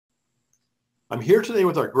I'm here today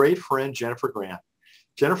with our great friend, Jennifer Grant.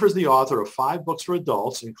 Jennifer is the author of 5 books for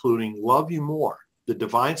adults, including Love You More, The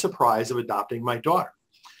Divine Surprise of Adopting My Daughter.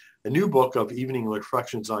 A new book of evening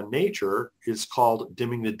reflections on nature is called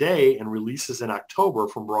Dimming the Day and releases in October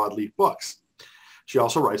from Broadleaf Books. She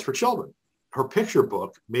also writes for children. Her picture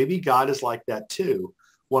book, Maybe God is Like That Too,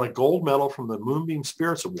 won a gold medal from the Moonbeam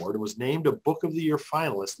Spirits Award and was named a Book of the Year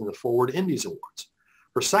finalist in the Forward Indies Awards.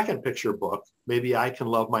 Her second picture book, Maybe I Can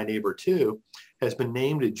Love My Neighbor Too, has been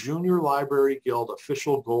named a Junior Library Guild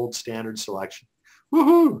official gold standard selection.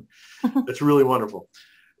 Woohoo! That's really wonderful.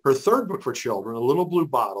 Her third book for children, A Little Blue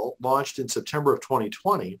Bottle, launched in September of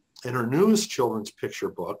 2020, and her newest children's picture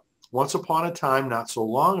book, Once Upon a Time Not So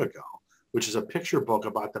Long Ago, which is a picture book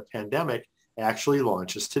about the pandemic, actually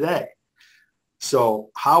launches today. So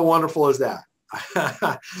how wonderful is that?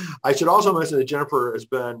 I should also mention that Jennifer has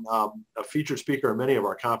been a featured speaker at many of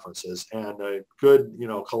our conferences and a good,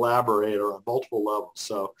 collaborator on multiple levels.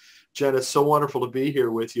 So, Jen, it's so wonderful to be here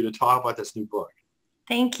with you to talk about this new book.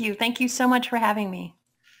 Thank you. Thank you so much for having me.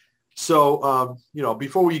 So,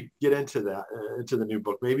 before we get into that, into the new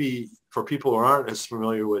book, maybe for people who aren't as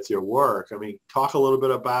familiar with your work, talk a little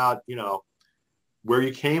bit about, where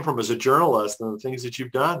you came from as a journalist and the things that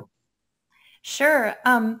you've done. Sure.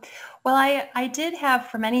 Well, I did have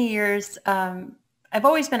for many years, I've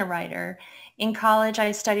always been a writer. In college,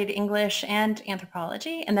 I studied English and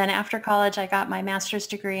anthropology. And then after college, I got my master's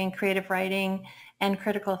degree in creative writing and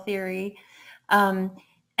critical theory.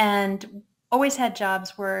 And always had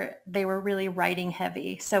jobs where they were really writing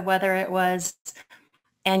heavy. So whether it was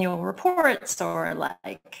annual reports or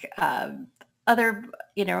like other,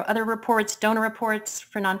 other reports, donor reports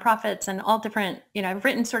for nonprofits and all different, I've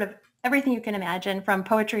written sort of everything you can imagine, from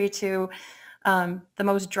poetry to the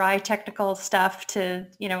most dry technical stuff to,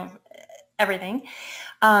 everything.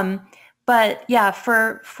 But yeah,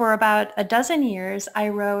 for about a dozen years, I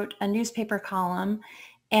wrote a newspaper column,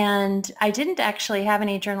 and I didn't actually have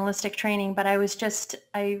any journalistic training, but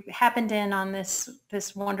I happened in on this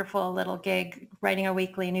wonderful little gig writing a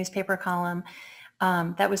weekly newspaper column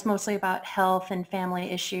that was mostly about health and family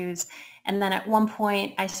issues. And then at one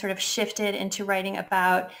point, I sort of shifted into writing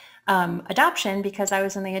about adoption, because I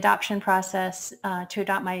was in the adoption process to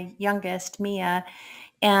adopt my youngest, Mia.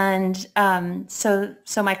 And so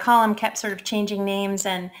my column kept sort of changing names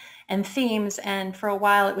and themes. And for a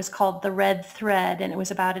while, it was called The Red Thread, and it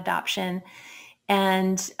was about adoption.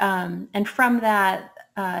 And from that,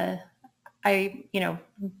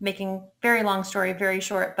 making very long story very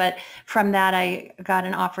short, but from that I got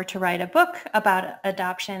an offer to write a book about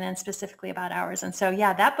adoption and specifically about ours. And so,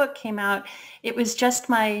 yeah, that book came out. It was just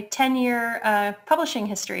my 10-year publishing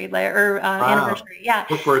history Wow. anniversary. Yeah.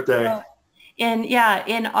 What birthday? So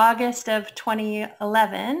in August of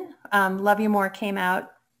 2011, Love You More came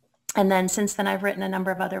out. And then since then, I've written a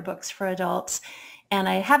number of other books for adults. And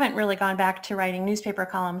I haven't really gone back to writing newspaper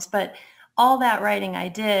columns, but all that writing I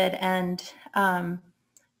did, and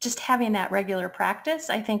just having that regular practice,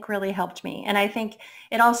 I think really helped me. And I think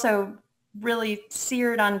it also really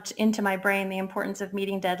seared into my brain the importance of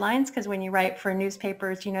meeting deadlines, because when you write for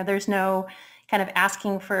newspapers, there's no kind of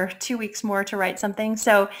asking for 2 weeks more to write something.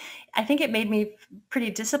 So I think it made me pretty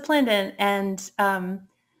disciplined and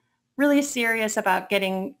really serious about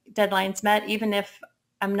getting deadlines met, even if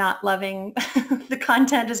I'm not loving the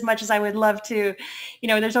content as much as I would love to.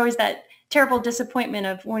 There's always that terrible disappointment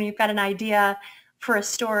of when you've got an idea for a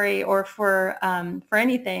story or for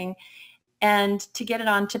anything, and to get it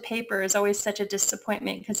onto paper is always such a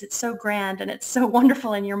disappointment, because it's so grand and it's so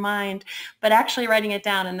wonderful in your mind, but actually writing it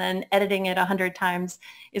down and then editing it 100 times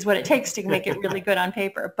is what it takes to make it really good on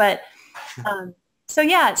paper. But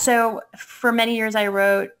so for many years I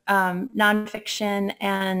wrote nonfiction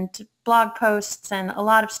and blog posts and a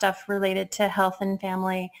lot of stuff related to health and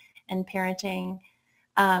family and parenting.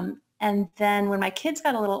 And then when my kids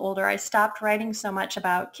got a little older, I stopped writing so much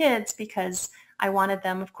about kids, because I wanted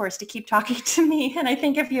them, of course, to keep talking to me. And I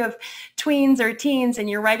think if you have tweens or teens and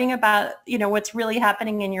you're writing about, what's really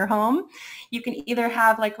happening in your home, you can either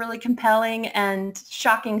have like really compelling and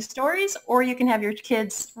shocking stories, or you can have your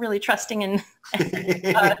kids really trusting and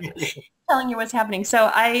telling you what's happening. So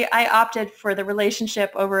I opted for the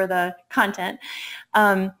relationship over the content.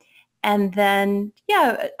 And then,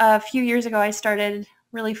 a few years ago, I started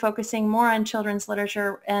really focusing more on children's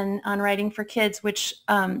literature and on writing for kids, which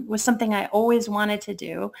was something I always wanted to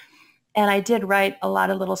do. And I did write a lot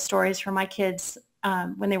of little stories for my kids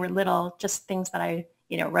when they were little, just things that I,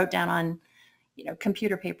 wrote down on,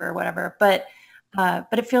 computer paper or whatever. But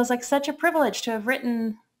it feels like such a privilege to have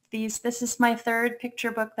written this is my third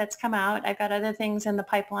picture book that's come out. I've got other things in the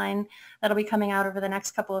pipeline that'll be coming out over the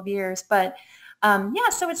next couple of years. But yeah,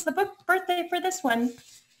 so it's the book birthday for this one.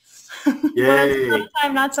 Yay.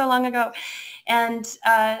 Time not so long ago. And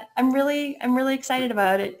I'm really excited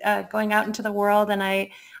about it going out into the world. And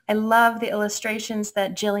I love the illustrations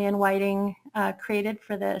that Jillian Whiting created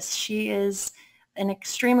for this. She is an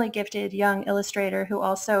extremely gifted young illustrator who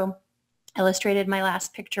also illustrated my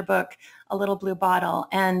last picture book, A Little Blue Bottle.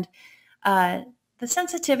 And the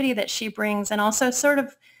sensitivity that she brings, and also sort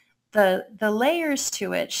of the layers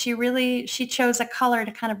to it, she chose a color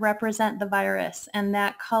to kind of represent the virus, and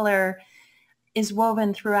that color is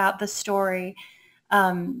woven throughout the story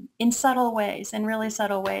in subtle ways, in really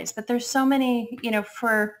subtle ways. But there's so many,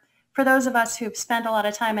 for those of us who've spent a lot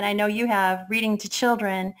of time, and I know you have, reading to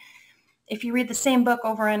children, if you read the same book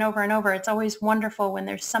over and over and over, it's always wonderful when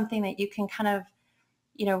there's something that you can kind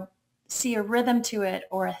of, see a rhythm to it,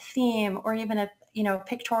 or a theme, or even a,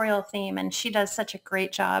 pictorial theme. And she does such a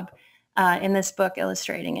great job in this book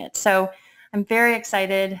illustrating it. So I'm very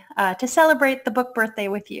excited to celebrate the book birthday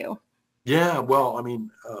with you. Yeah, well, I mean,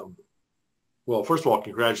 well, first of all,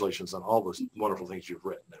 congratulations on all those wonderful things you've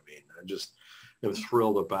written. I mean, I just am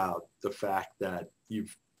thrilled about the fact that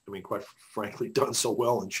you've, quite frankly, done so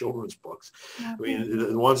well in children's books. I mean,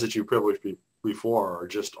 the ones that you privileged before are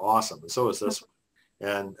just awesome, and so is this one.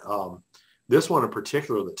 And this one in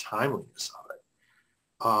particular, the timeliness of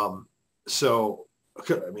it. So,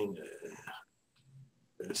 I mean,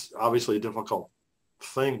 it's obviously a difficult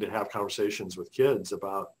thing to have conversations with kids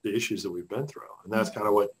about the issues that we've been through, and that's kind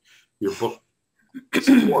of what your book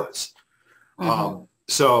supports.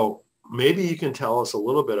 So maybe you can tell us a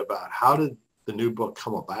little bit about how did the new book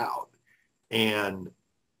come about, and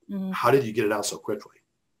how did you get it out so quickly?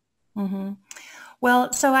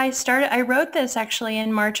 Well, so I wrote this actually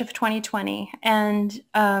in March of 2020, and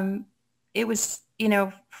it was,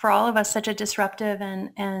 for all of us, such a disruptive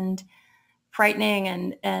and frightening,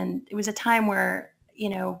 and it was a time where,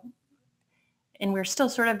 and we're still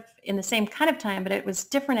sort of in the same kind of time, but it was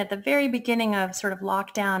different at the very beginning of sort of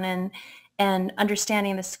lockdown and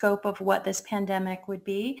understanding the scope of what this pandemic would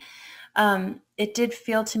be. It did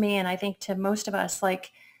feel to me, and I think to most of us,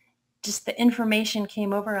 like just the information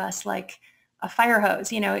came over us like a fire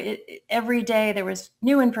hose. Every day there was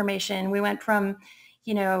new information. We went from,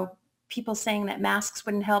 people saying that masks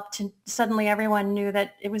wouldn't help to suddenly everyone knew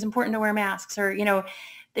that it was important to wear masks, or,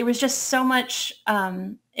 there was just so much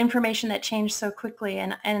information that changed so quickly.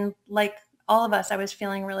 And like all of us, I was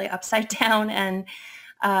feeling really upside down. And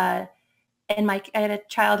I had a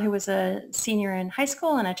child who was a senior in high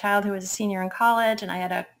school and a child who was a senior in college. And I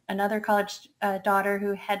had another college daughter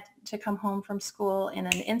who had to come home from school in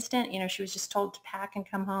an instant. She was just told to pack and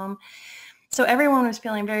come home. So everyone was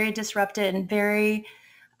feeling very disrupted and very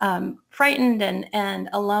frightened and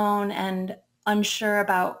alone and unsure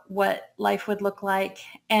about what life would look like.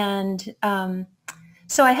 And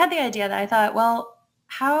so I had the idea that I thought, well,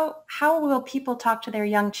 how will people talk to their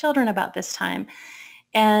young children about this time?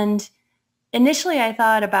 And initially I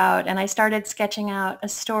thought about, and I started sketching out a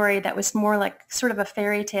story that was more like sort of a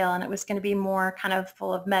fairy tale, and it was going to be more kind of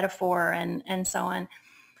full of metaphor and so on.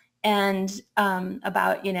 And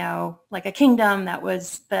about, like a kingdom that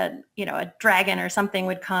was that, a dragon or something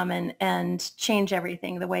would come and change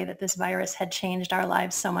everything, the way that this virus had changed our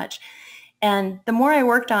lives so much. And the more I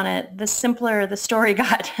worked on it, the simpler the story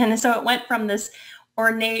got. And so it went from this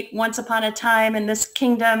ornate once upon a time in this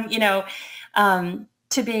kingdom,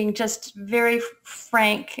 to being just very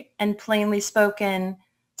frank and plainly spoken,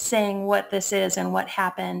 saying what this is and what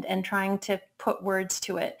happened and trying to put words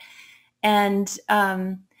to it. And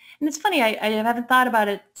it's funny, I haven't thought about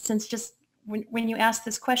it since just when you asked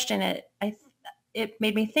this question, it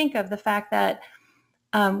made me think of the fact that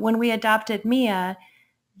when we adopted Mia,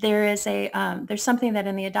 there's something that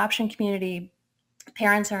in the adoption community,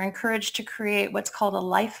 parents are encouraged to create what's called a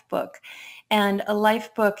life book. And a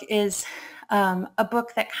life book is a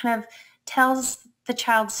book that kind of tells the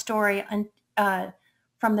child's story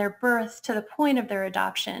from their birth to the point of their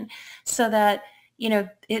adoption, so that,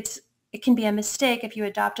 it can be a mistake if you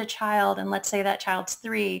adopt a child and let's say that child's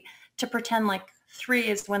 3, to pretend like 3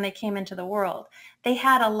 is when they came into the world. They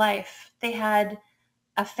had a life, they had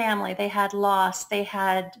a family, they had loss, they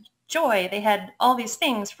had joy, they had all these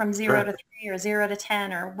things from 0 to 3 or 0 to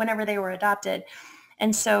 10 or whenever they were adopted.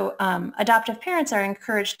 And so adoptive parents are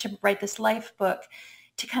encouraged to write this life book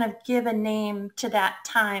to kind of give a name to that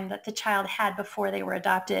time that the child had before they were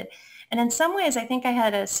adopted. And in some ways, I think I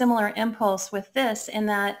had a similar impulse with this, in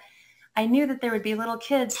that I knew that there would be little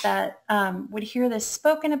kids that would hear this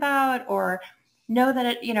spoken about, or know that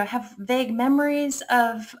it, have vague memories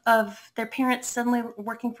of their parents suddenly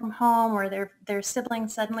working from home, or their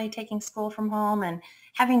siblings suddenly taking school from home and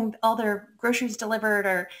having all their groceries delivered,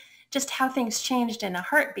 or just how things changed in a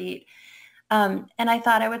heartbeat. And I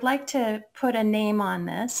thought I would like to put a name on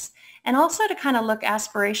this, and also to kind of look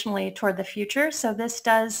aspirationally toward the future. So this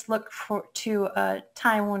does look to a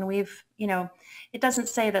time when we've, it doesn't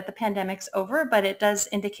say that the pandemic's over, but it does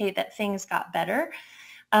indicate that things got better.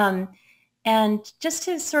 And just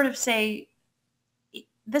to sort of say,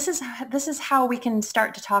 this is how we can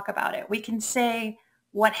start to talk about it. We can say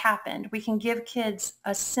what happened. We can give kids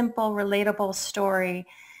a simple, relatable story.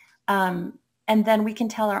 And then we can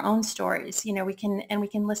tell our own stories. We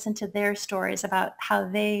can listen to their stories about how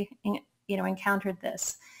they, encountered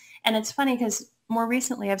this. And it's funny because more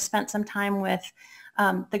recently I've spent some time with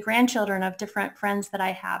the grandchildren of different friends that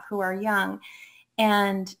I have who are young.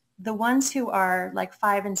 And the ones who are like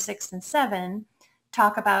 5 and 6 and 7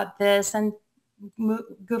 talk about this and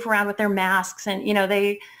goof around with their masks. And,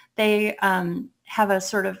 they have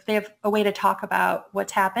a way to talk about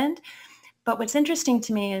what's happened. But what's interesting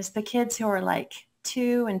to me is the kids who are like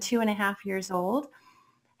 2 and 2.5 years old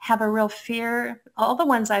have a real fear. All the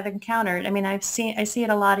ones I've encountered, I see it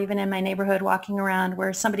a lot even in my neighborhood, walking around,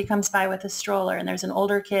 where somebody comes by with a stroller and there's an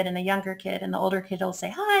older kid and a younger kid, and the older kid will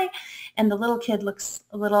say hi and the little kid looks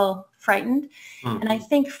a little frightened. And I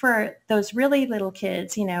think for those really little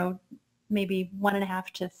kids, maybe 1.5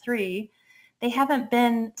 to 3, they haven't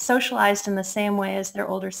been socialized in the same way as their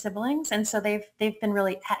older siblings. And so they've been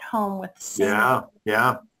really at home with the same.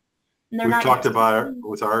 Yeah. We've talked about it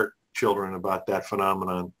with our children about that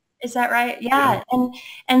phenomenon. Is that right? Yeah.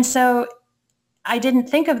 And so I didn't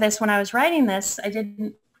think of this when I was writing this. I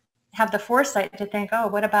didn't have the foresight to think, oh,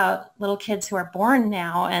 what about little kids who are born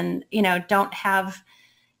now and, don't have,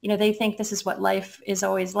 they think this is what life is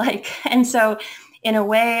always like. And so in a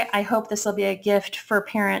way, I hope this will be a gift for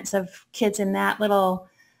parents of kids in that little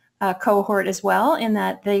cohort as well, in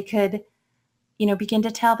that they could, begin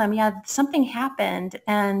to tell them, yeah, something happened,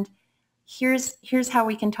 and here's how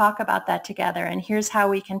we can talk about that together, and here's how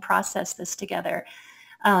we can process this together.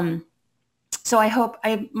 So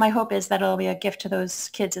my hope is that it'll be a gift to those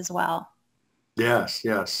kids as well. Yes,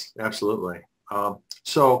 absolutely.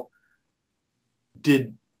 So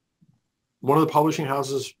did one of the publishing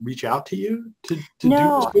houses reach out to you to do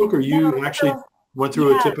this book, or you actually went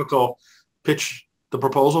through a typical pitch, the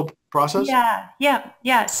proposal process?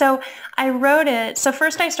 Yeah. So I wrote it. So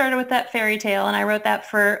first I started with that fairy tale, and I wrote that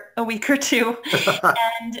for a week or two.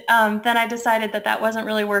 And then I decided that wasn't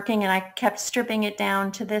really working, and I kept stripping it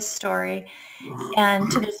down to this story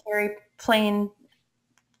and to this very plain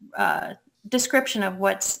description of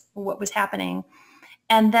what was happening.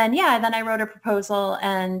 And then, then I wrote a proposal,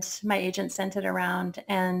 and my agent sent it around,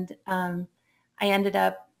 and I ended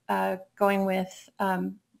up going with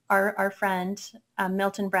our friend,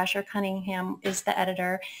 Milton Brasher Cunningham is the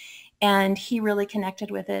editor, and he really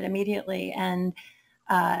connected with it immediately, and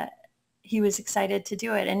he was excited to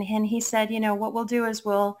do it. And he said, what we'll do is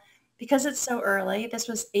because it's so early, this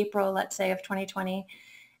was April, let's say, of 2020,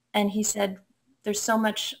 and he said, there's so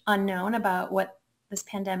much unknown about what this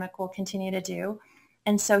pandemic will continue to do.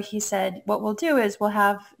 And so he said, what we'll do is we'll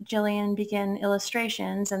have Jillian begin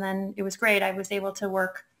illustrations. And then it was great. I was able to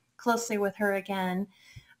work closely with her again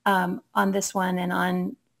on this one and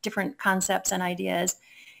on different concepts and ideas.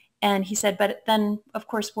 And he said, but then, of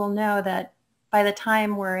course, we'll know that by the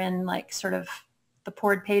time we're in sort of the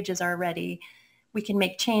poured pages are ready, we can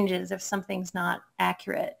make changes if something's not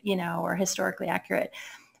accurate, or historically accurate.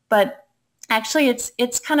 But actually,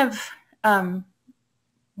 it's kind of...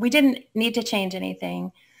 we didn't need to change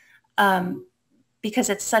anything because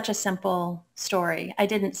it's such a simple story. I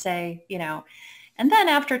didn't say, and then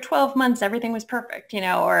after 12 months, everything was perfect,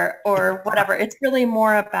 or whatever. It's really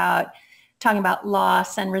more about talking about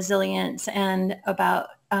loss and resilience, and about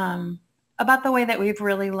the way that we've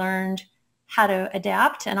really learned how to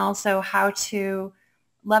adapt, and also how to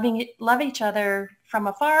love each other from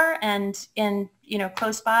afar and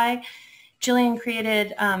close by. Jillian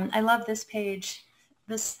created, I love this page.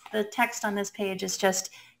 The text on this page is just,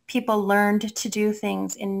 people learned to do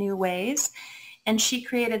things in new ways. And she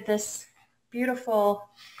created this beautiful,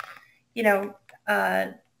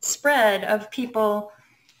 spread of people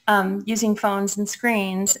using phones and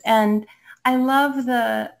screens. And I love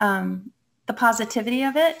the positivity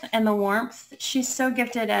of it and the warmth. She's so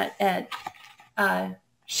gifted at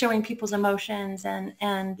showing people's emotions and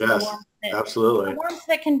yes, the warmth absolutely. The warmth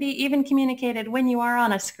that can be even communicated when you are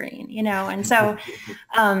on a screen, and so,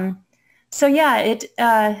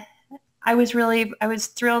 I was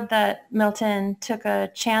thrilled that Milton took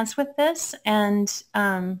a chance with this, and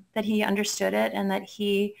that he understood it, and that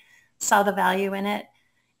he saw the value in it.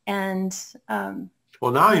 And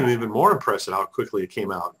well, now I'm even more impressed at how quickly it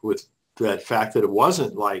came out, with that fact that it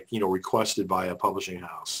wasn't like, requested by a publishing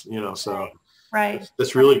house, so right.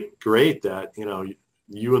 it's really great that,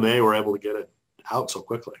 you and they were able to get it out so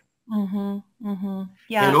quickly.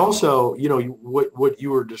 Yeah. And also, what you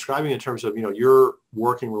were describing in terms of, your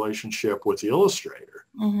working relationship with the illustrator,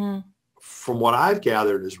 from what I've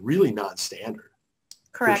gathered, is really non-standard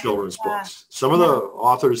for children's books. Some of the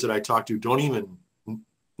authors that I talked to don't even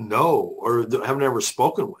know, or haven't ever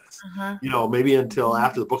spoken with, maybe until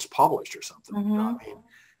after the book's published or something. You know what I mean?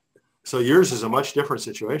 So yours is a much different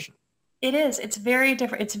situation. It is. It's very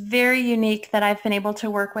different. It's very unique that I've been able to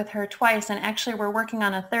work with her twice. And actually, we're working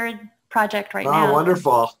on a third project right now. Oh,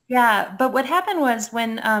 wonderful. Yeah. But what happened was,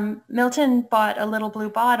 when Milton bought A Little Blue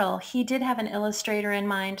Bottle, he did have an illustrator in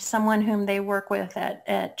mind, someone whom they work with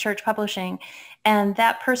at Church Publishing. And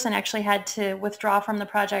that person actually had to withdraw from the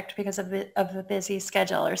project because of a busy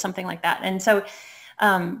schedule or something like that. And so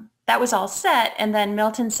that was all set. And then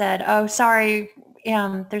Milton said, "Oh, sorry,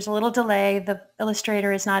 there's a little delay. The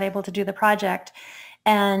illustrator is not able to do the project."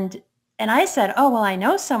 And I said, "Oh, well, I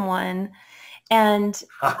know someone." And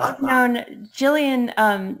I've known Jillian,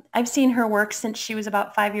 I've seen her work since she was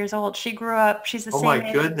about 5 years old. She grew up, she's the same age. Oh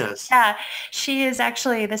my goodness. Yeah, she is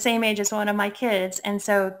actually the same age as one of my kids. And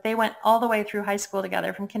so they went all the way through high school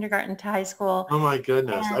together, from kindergarten to high school. Oh my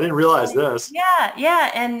goodness. I didn't realize this. Yeah,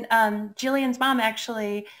 yeah. And Jillian's mom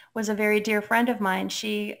actually was a very dear friend of mine.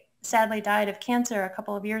 She sadly died of cancer a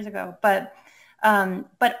couple of years ago. But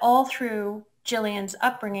all through Jillian's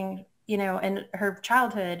upbringing, in her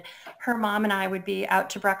childhood, her mom and I would be out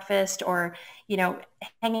to breakfast, or,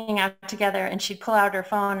 hanging out together, and she'd pull out her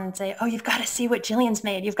phone and say, "Oh, you've got to see what Jillian's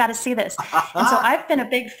made. You've got to see this." And so I've been a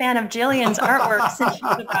big fan of Jillian's artwork since she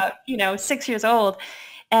was about, 6 years old.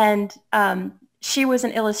 And she was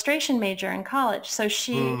an illustration major in college. So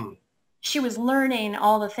she was learning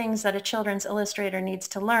all the things that a children's illustrator needs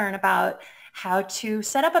to learn about how to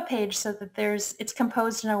set up a page so that it's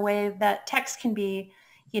composed in a way that text can be,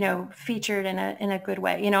 featured in a good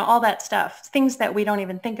way, all that stuff, things that we don't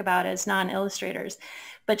even think about as non-illustrators.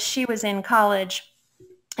 But she was in college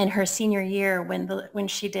in her senior year when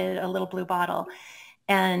she did A Little Blue Bottle.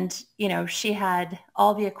 And, she had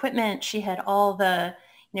all the equipment, she had all the,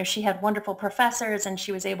 she had wonderful professors, and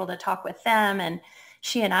she was able to talk with them. And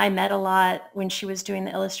she and I met a lot when she was doing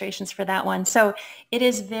the illustrations for that one. So it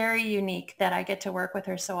is very unique that I get to work with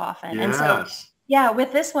her so often. Yes. And so, yeah,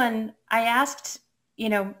 with this one, I asked,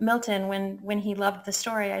 Milton, when he loved the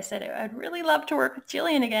story, I said, "I'd really love to work with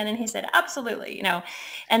Jillian again." And he said, "Absolutely,"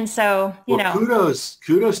 And so, kudos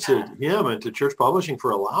to him and to Church Publishing for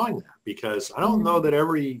allowing that, because I don't know that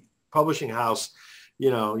every publishing house,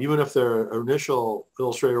 even if their initial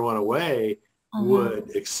illustrator went away,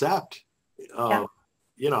 would accept,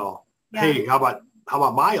 hey, how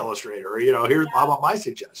about my illustrator? How about my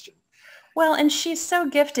suggestion? Well, and she's so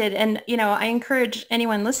gifted. And, I encourage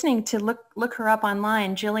anyone listening to look her up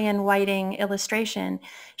online, Jillian Whiting Illustration.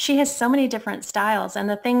 She has so many different styles. And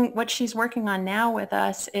what she's working on now with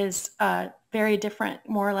us is very different,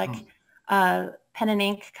 more like pen and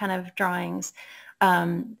ink kind of drawings.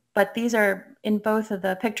 But these are, in both of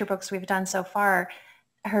the picture books we've done so far,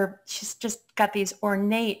 she's just got these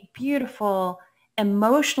ornate, beautiful,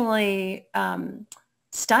 emotionally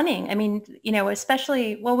stunning. I mean,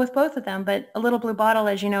 especially, well, with both of them, but A Little Blue Bottle,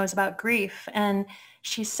 as you know, is about grief. And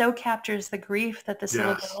she so captures the grief that this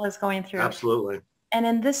little girl is going through. Absolutely. And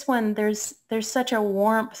in this one, there's such a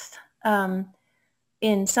warmth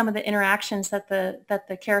in some of the interactions that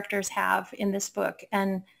the characters have in this book.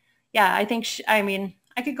 And yeah, I think,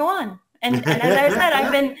 I could go on. And as I said,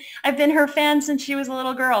 I've been her fan since she was a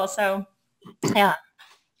little girl. So, yeah.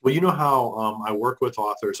 Well, you know how I work with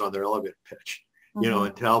authors on their elevator pitch.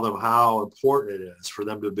 And tell them how important it is for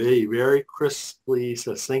them to be very crisply,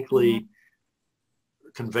 succinctly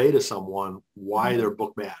convey to someone why their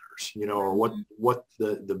book matters, or what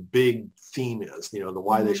the big theme is, the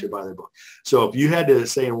why they should buy their book. So if you had to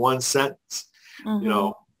say in one sentence,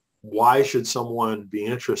 why should someone be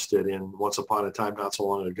interested in Once Upon a Time Not So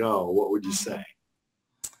Long Ago, what would you say?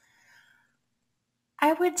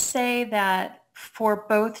 I would say that for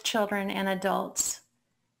both children and adults,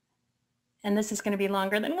 and this is going to be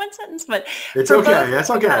longer than one sentence, but it's okay. That's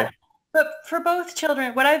okay. But for both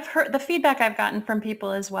children, what I've heard, the feedback I've gotten from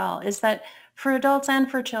people as well, is that for adults and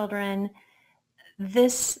for children,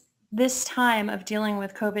 this time of dealing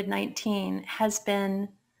with COVID-19 has been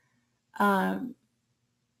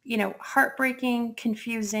heartbreaking,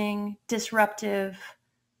 confusing, disruptive.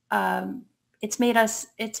 It's made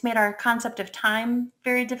our concept of time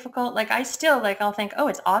very difficult. Like I'll think, oh,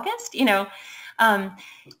 it's August, um,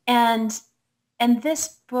 and this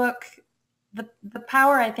book, the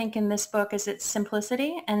power I think in this book is its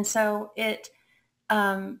simplicity. And so it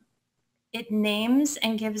names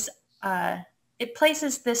and gives, it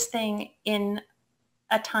places this thing in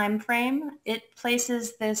a time frame. It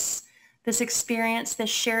places this experience, this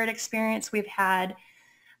shared experience we've had.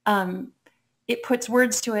 It puts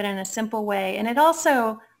words to it in a simple way. And it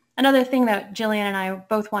also, another thing that Jillian and I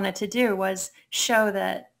both wanted to do was show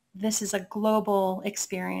that this is a global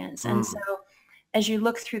experience. And so as you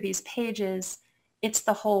look through these pages, it's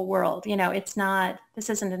the whole world. This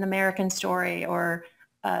isn't an American story or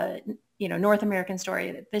North American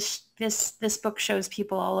story. This book shows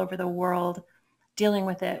people all over the world dealing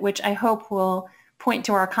with it, which I hope will point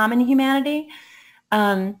to our common humanity,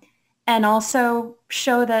 and also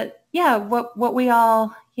show that, what we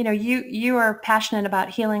all, you are passionate about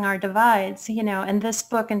healing our divides, and this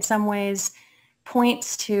book in some ways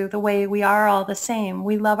points to the way we are all the same.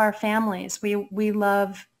 We love our families. We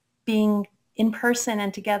love being in person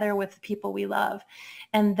and together with the people we love.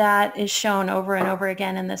 And that is shown over and over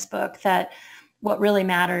again in this book, that what really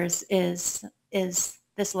matters is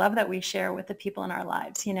this love that we share with the people in our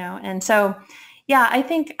lives, And so,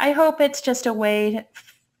 I hope it's just a way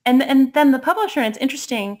and then the publisher, and it's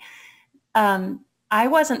interesting, I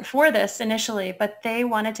wasn't for this initially, but they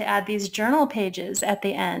wanted to add these journal pages at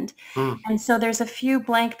the end. And so there's a few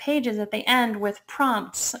blank pages at the end with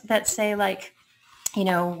prompts that say, like,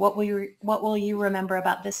 what will you remember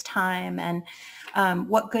about this time? And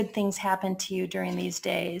what good things happened to you during these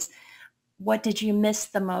days? What did you miss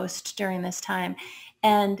the most during this time?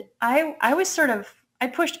 And I was I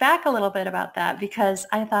pushed back a little bit about that, because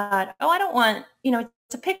I thought, I don't want,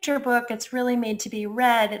 it's a picture book. It's really made to be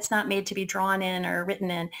read. It's not made to be drawn in or written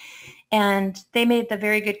in. And they made the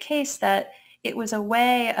very good case that it was a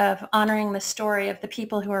way of honoring the story of the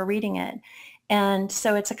people who are reading it. And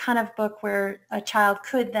so it's a kind of book where a child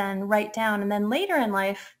could then write down and then later in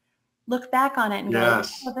life look back on it and go,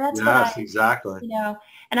 oh, that's exactly.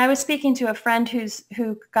 And I was speaking to a friend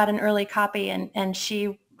who got an early copy, and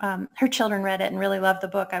she, her children read it and really loved the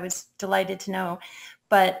book. I was delighted to know,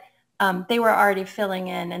 but they were already filling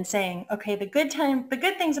in and saying, okay, the good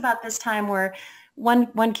things about this time were,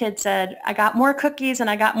 one kid said, I got more cookies and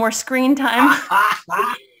I got more screen time.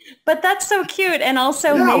 But that's so cute. And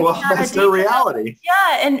also, maybe that's their reality.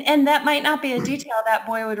 Yeah. And that might not be a detail that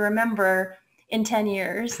boy would remember in 10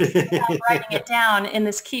 years, writing it down in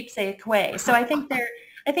this keepsake way. So I think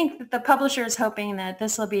that the publisher is hoping that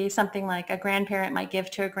this will be something like a grandparent might give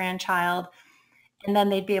to a grandchild, and then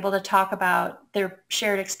they'd be able to talk about their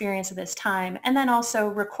shared experience of this time, and then also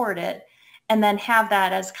record it, and then have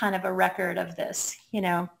that as kind of a record of this,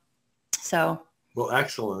 So. Well,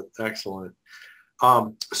 excellent.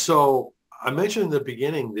 So I mentioned in the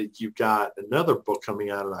beginning that you've got another book coming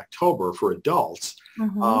out in October for adults.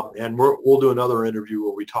 And we'll do another interview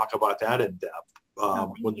where we talk about that in depth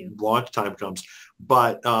when launch time comes.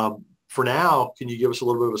 But for now, can you give us a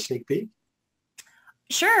little bit of a sneak peek?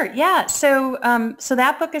 Sure. Yeah. So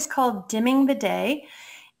that book is called Dimming the Day.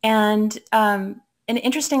 And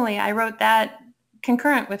interestingly, I wrote that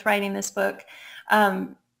concurrent with writing this book. I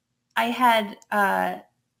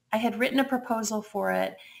had written a proposal for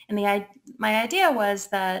it, and my idea was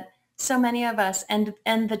that so many of us end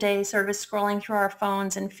the day sort of scrolling through our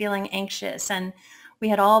phones and feeling anxious, and we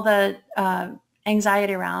had all the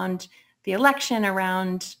anxiety around the election,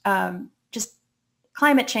 around just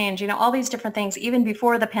climate change, all these different things, even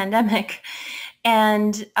before the pandemic,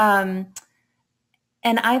 and I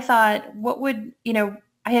thought, what would I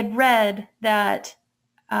had read that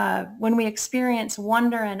when we experience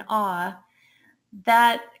wonder and awe,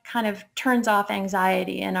 that kind of turns off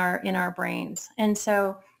anxiety in our brains. And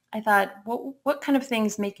so I thought, what kind of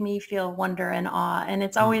things make me feel wonder and awe? And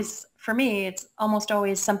it's always, for me, it's almost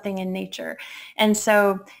always something in nature. And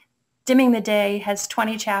so Dimming the Day has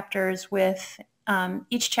 20 chapters with,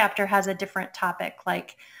 each chapter has a different topic,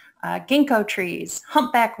 like ginkgo trees,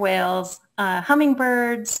 humpback whales,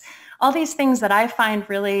 hummingbirds, all these things that I find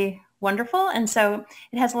really wonderful. And so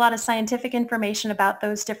it has a lot of scientific information about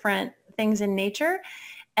those different things in nature,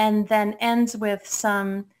 and then ends with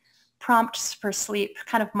some prompts for sleep,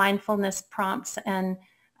 kind of mindfulness prompts, and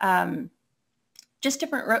just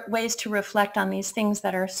different ways to reflect on these things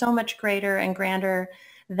that are so much greater and grander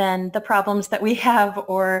than the problems that we have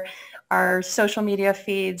or our social media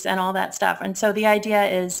feeds and all that stuff. And so the idea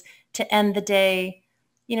is to end the day,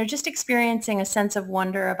 just experiencing a sense of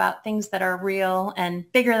wonder about things that are real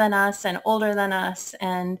and bigger than us and older than us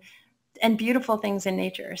and beautiful things in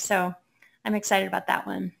nature. So I'm excited about that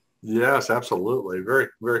one. Yes, absolutely. Very,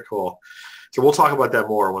 very cool. So we'll talk about that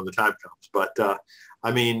more when the time comes. But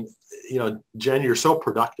I mean, Jen, you're so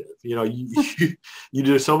productive. You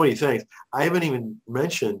do so many things. I haven't even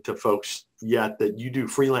mentioned to folks yet that you do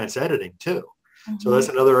freelance editing too. Mm-hmm. So that's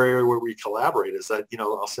another area where we collaborate, is that,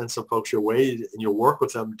 I'll send some folks your way and you'll work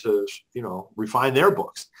with them to, refine their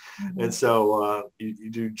books. Mm-hmm. And so you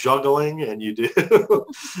do juggling and you do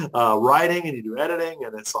writing and you do editing.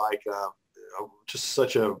 And it's like just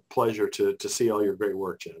such a pleasure to see all your great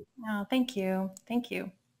work, Jen. Oh, thank you. Thank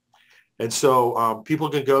you. And so people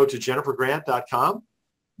can go to jennifergrant.com.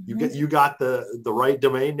 You got the right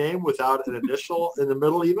domain name without an initial in the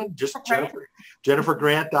middle, even just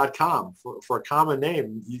jennifergrant.com for a common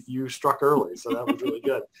name. You struck early, so that was really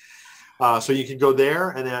good. So you can go there,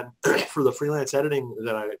 and then for the freelance editing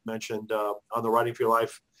that I mentioned on the Writing for Your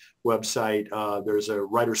Life website, there's a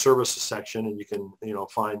writer services section, and you can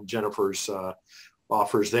find Jennifer's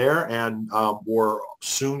offers there. And we're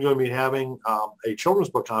soon going to be having a children's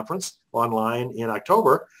book conference online in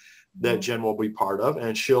October that Jen will be part of,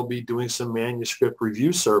 and she'll be doing some manuscript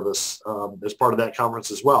review service as part of that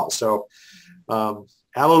conference as well. So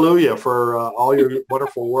hallelujah for all your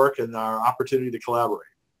wonderful work and our opportunity to collaborate.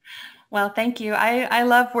 Well, thank you. I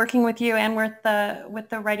love working with you and with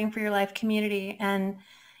the Writing for Your Life community. And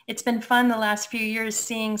it's been fun the last few years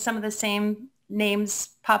seeing some of the same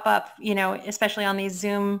names pop up, especially on these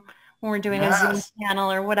Zoom, when we're doing a Zoom panel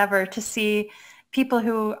or whatever, to see people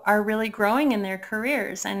who are really growing in their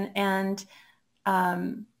careers and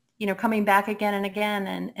coming back again and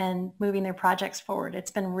again and moving their projects forward.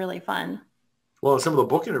 It's been really fun. Well, some of the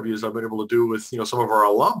book interviews I've been able to do with, some of our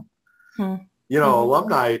alum,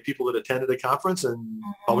 alumni, people that attended a conference and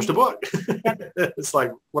published a book. Yep. It's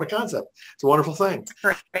like, what a concept. It's a wonderful thing.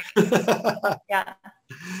 Yeah.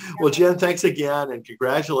 Well, Jen, thanks again and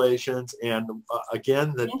congratulations. And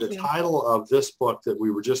again, the title of this book that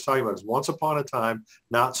we were just talking about is Once Upon a Time,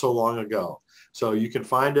 Not So Long Ago. So you can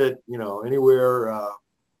find it, anywhere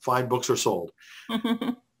fine books are sold.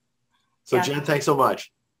 So Jen, thanks so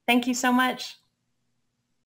much. Thank you so much.